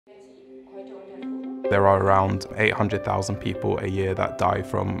There are around 800,000 people a year that die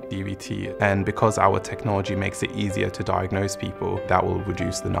from DVT, and because our technology makes it easier to diagnose people, that will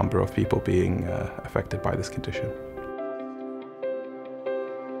reduce the number of people being affected by this condition.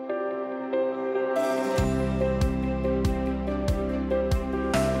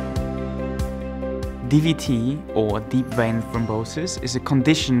 DVT, or deep vein thrombosis, is a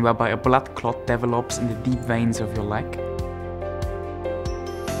condition whereby a blood clot develops in the deep veins of your leg.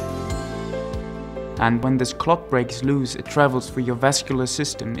 And when this clot breaks loose, it travels through your vascular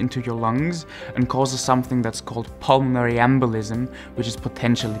system into your lungs and causes something that's called pulmonary embolism, which is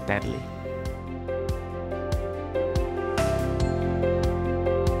potentially deadly.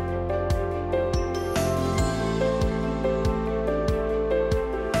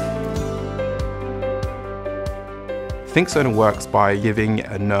 ThinkSono works by giving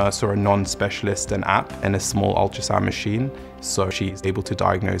a nurse or a non-specialist an app and a small ultrasound machine, so she's able to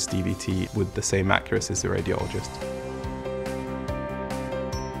diagnose DVT with the same accuracy as the radiologist.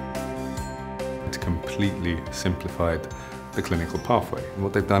 It's completely simplified the clinical pathway. And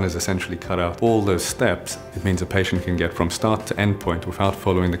what they've done is essentially cut out all those steps. It means a patient can get from start to end point without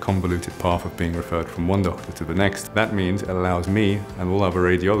following the convoluted path of being referred from one doctor to the next. That means it allows me and all other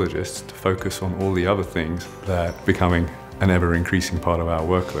radiologists to focus on all the other things that are becoming an ever-increasing part of our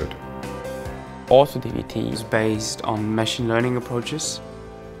workload. Ortho DVT is based on machine learning approaches.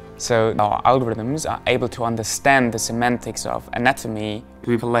 So our algorithms are able to understand the semantics of anatomy.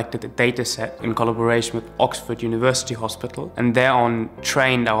 We collected a data set in collaboration with Oxford University Hospital and thereon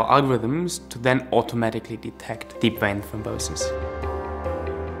trained our algorithms to then automatically detect deep vein thrombosis.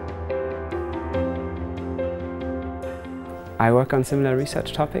 I work on similar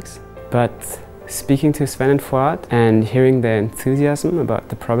research topics, but speaking to Sven and Fouad and hearing their enthusiasm about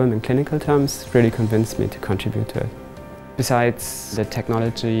the problem in clinical terms really convinced me to contribute to it. Besides the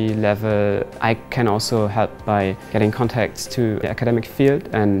technology level, I can also help by getting contacts to the academic field,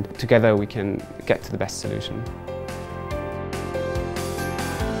 and together we can get to the best solution.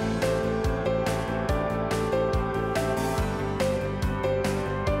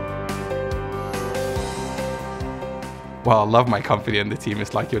 Well, I love my company and the team.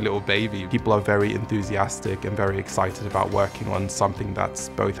 It's like your little baby. People are very enthusiastic and very excited about working on something that's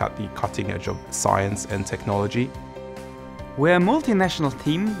both at the cutting edge of science and technology. We're a multinational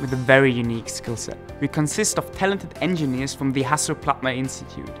team with a very unique skill set. We consist of talented engineers from the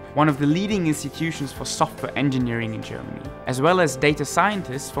Hasso-Plattner-Institut, one of the leading institutions for software engineering in Germany, as well as data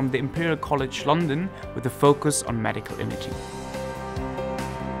scientists from the Imperial College London with a focus on medical imaging.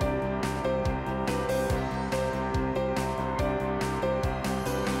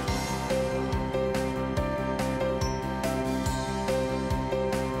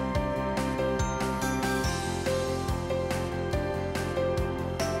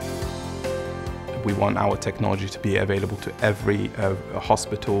 We want our technology to be available to every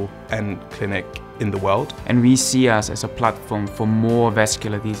hospital and clinic in the world. And we see us as a platform for more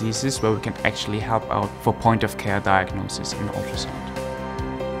vascular diseases where we can actually help out for point-of-care diagnosis in ultrasound.